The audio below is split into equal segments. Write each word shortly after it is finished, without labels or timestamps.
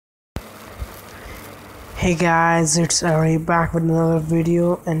Hey guys, it's Ari back with another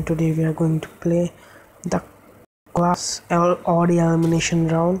video, and today we are going to play the class audio elimination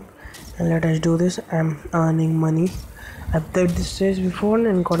round. And let us do this. I'm earning money. I've played this stage before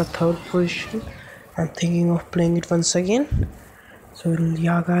and got a third position. I'm thinking of playing it once again. So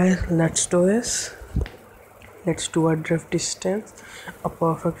yeah guys, let's do this. Let's do a drift distance, a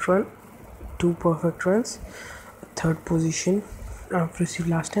perfect run, two perfect runs, a third position I've received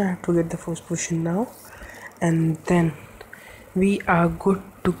last time. I have to get the first position now, and then we are good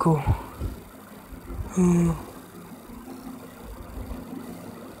to go.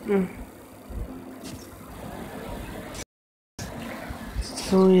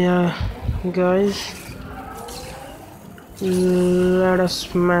 So yeah guys, let us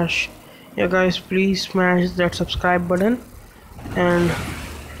smash. Yeah guys, please smash that subscribe button. And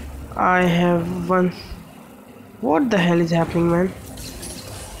I have one. What the hell is happening, man?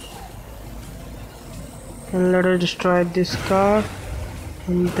 And let us destroy this car,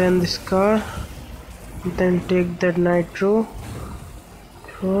 and then this car, then take that nitro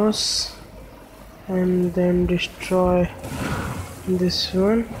cross, and then destroy this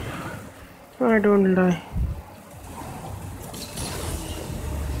one. I don't die.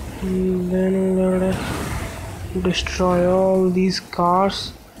 And then let us destroy all these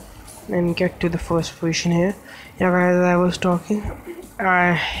cars and get to the first position here. Yeah guys, I was talking,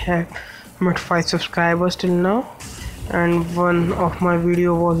 I have met 5 subscribers till now, and one of my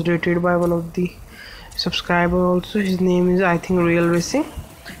video was rated by one of the subscriber also. His name is, I think, Real Racing.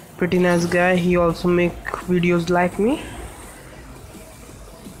 Pretty nice guy. He also make videos like me,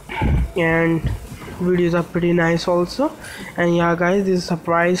 and videos are pretty nice also. And yeah guys, this is a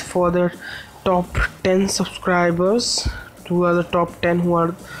surprise for the top 10 subscribers. Who are the top 10 who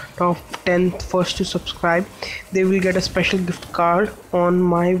are top 10 first to subscribe, they will get a special gift card on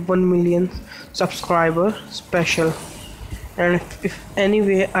my 1 million subscriber special. And if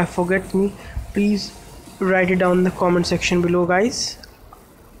anyway I forget me, please write it down in the comment section below guys.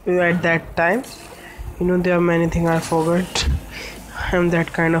 At that time, you know, there are many things I forgot. I'm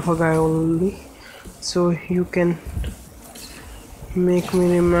that kind of a guy only, so you can make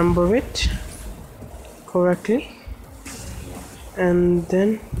me remember it correctly. And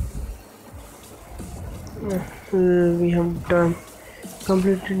then we have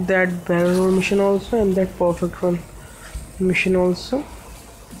completed that barrel roll mission also, and that perfect run mission also.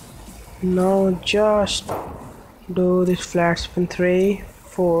 Now just do this flat spin 3,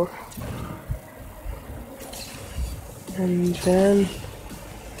 4, and then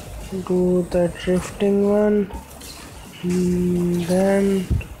do the drifting one, and then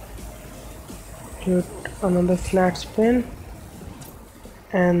do another flat spin,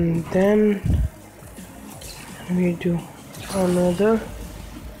 and then we do another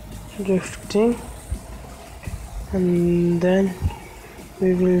drifting, and then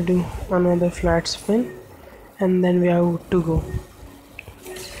we will do another flat spin, and then we are good to go.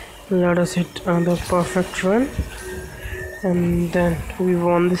 Let us hit another perfect run, and then we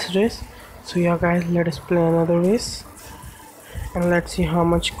won this race. So yeah guys, let us play another race, and let's see how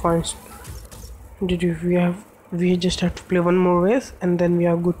much coins did we have. We just have to play one more race, and then we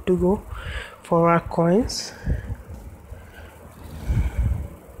are good to go for our coins.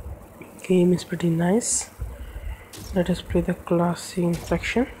 Game is pretty nice. Let us play the classy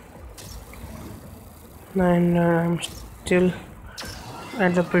inspection. And I'm still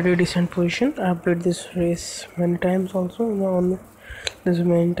at a pretty decent position. I've played this race many times also. On this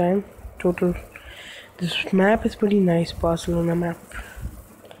many time total. This map is pretty nice, Barcelona map.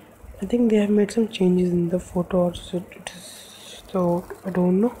 I think they have made some changes in the photo, or so I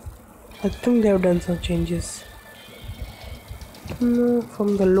don't know. I think they have done some changes. No,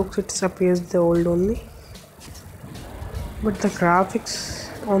 from the looks it appears the old only, but the graphics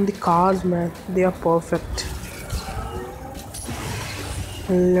on the cars, man, they are perfect.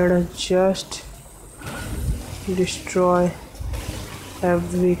 Let us just destroy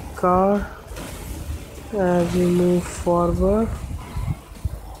every car as we move forward.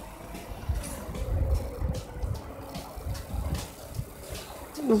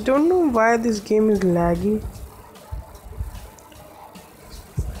 Don't know why this game is lagging.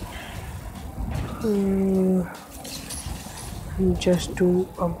 Just do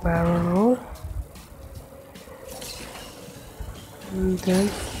a barrel roll, and then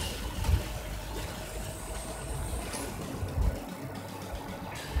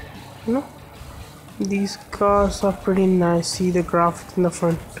these cars are pretty nice. See the graphics in the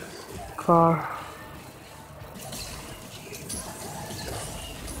front car.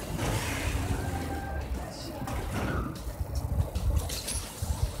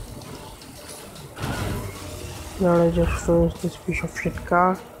 Now I just finish this piece of shit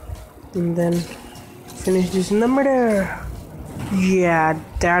car and then finish this in the middle. Yeah,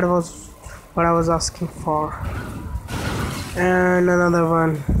 that was what I was asking for. And another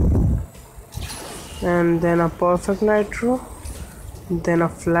one. And then a perfect nitro. Then a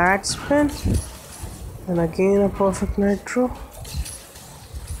flat spin. And again a perfect nitro.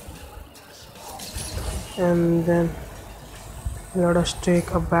 And then let us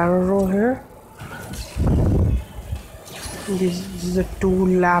take a barrel roll here. This is a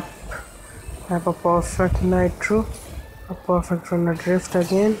 2-lap. Have a perfect nitro, a perfect runner drift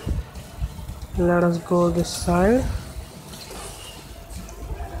again. Let us go this side.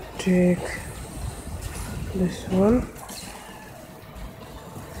 Take this one.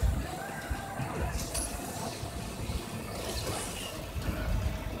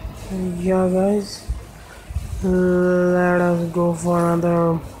 And yeah, guys, let us go for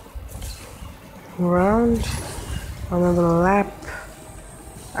another round, another lap.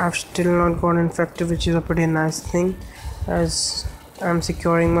 I've still not got infected, which is a pretty nice thing, as I'm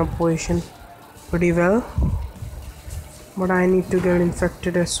securing my position pretty well. But I need to get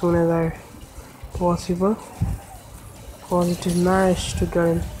infected as soon as I possible, because it is nice to get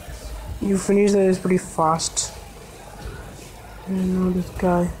in. You finish the race pretty fast. You know this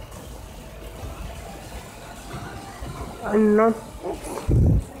guy. I'm not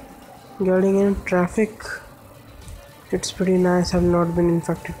getting in traffic. It's pretty nice. I've not been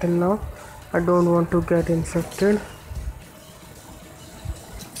infected till now. I don't want to get infected,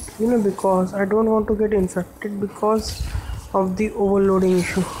 because I don't want to get infected because of the overloading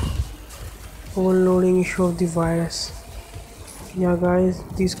issue of the virus. Yeah, guys,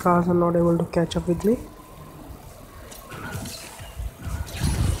 these cars are not able to catch up with me.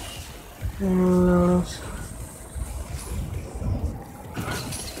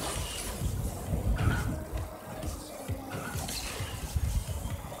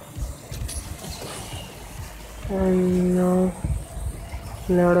 And now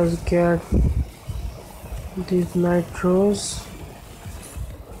let us get these nitros,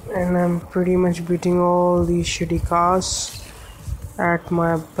 and I'm pretty much beating all these shitty cars at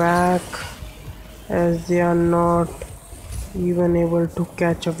my back, as they are not even able to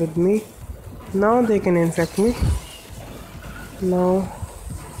catch up with me. Now they can infect me. Now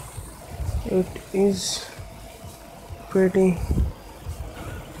it is pretty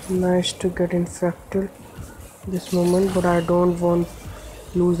nice to get infected this moment, but I don't want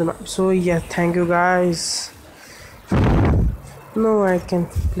to lose the map. So yeah, thank you guys. Now I can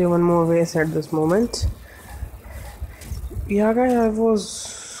play one more race at this moment. Yeah, guys, I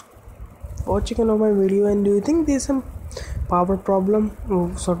was watching another video, and do you think there's some power problem?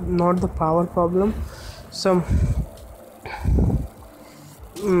 Oh, so not the power problem, some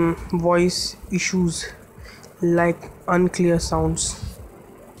voice issues, like unclear sounds.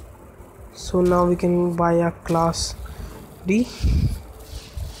 So now we can buy a class D.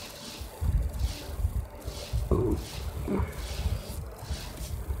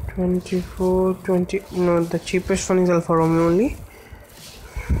 $24.20. No, the cheapest one is Alfa Romeo only.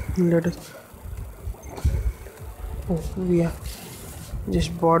 Let us. Oh, we have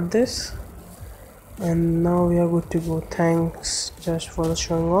just bought this, and now we are good to go. Thanks just for the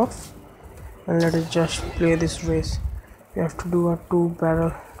showing off, and let us just play this race. We have to do our 2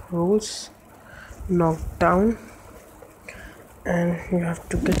 barrel rolls, knock down, and you have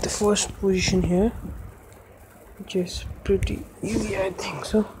to get the first position here, which is pretty easy, I think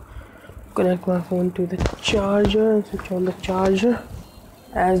so. Connect my phone to the charger and switch on the charger,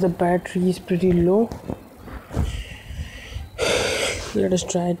 as the battery is pretty low. Let us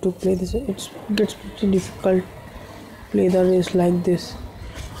try to play this. It gets pretty difficult to play the race like this,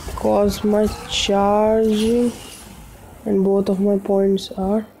 because my charging and both of my points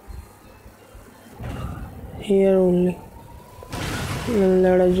are here only.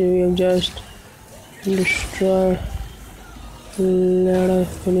 Let us just destroy. Let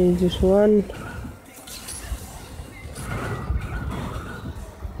us finish this one.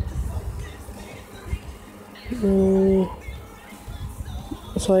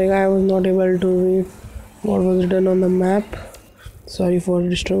 Sorry, I was not able to read what was written on the map. Sorry for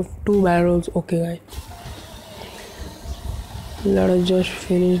destroying 2 barrels. Okay, guys, let us just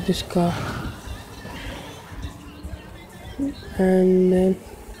finish this car, and then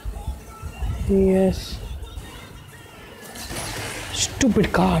yes,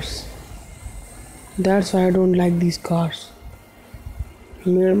 stupid cars. That's why I don't like these cars.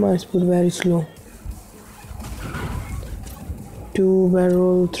 Made my speed very slow. 2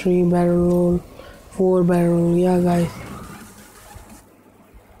 barrel, 3 barrel, 4 barrel. Yeah, guys,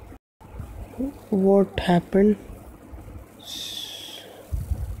 what happened?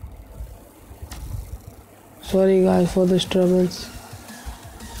 Sorry guys for the disturbance.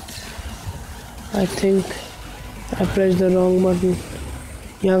 I think I pressed the wrong button.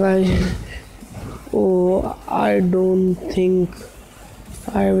 Yeah guys. Oh, I don't think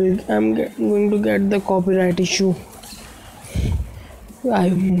I'm going to get the copyright issue. I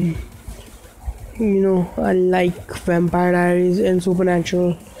like Vampire Diaries and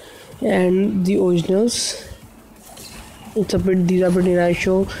Supernatural and the originals. These are pretty nice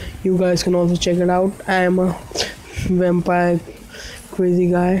show. You guys can also check it out. I am a vampire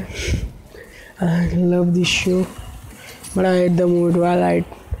crazy guy. I love this show, but I hate the movie Twilight.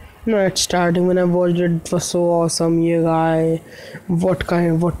 At starting when I watched it, it was so awesome. Yeah, guy,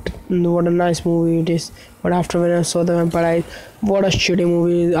 what a nice movie it is. But after when I saw the Vampire, what a shitty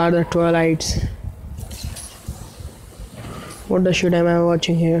movie are the Twilights. What the shit am I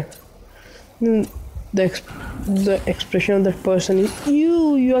watching here? The expression of that person is,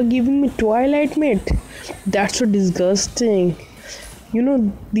 you are giving me Twilight, mate. That's so disgusting.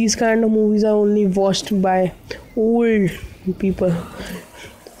 These kind of movies are only watched by old people,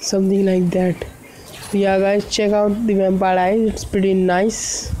 something like that. Yeah guys, check out the Vampire Eyes, it's pretty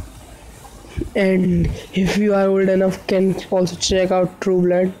nice. And if you are old enough, can also check out True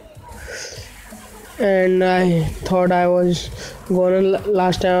Blood. And I thought I was gonna,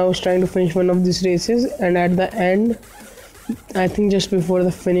 last time I was trying to finish one of these races, and at the end, I think just before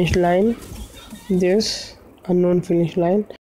the finish line, there's unknown finish line,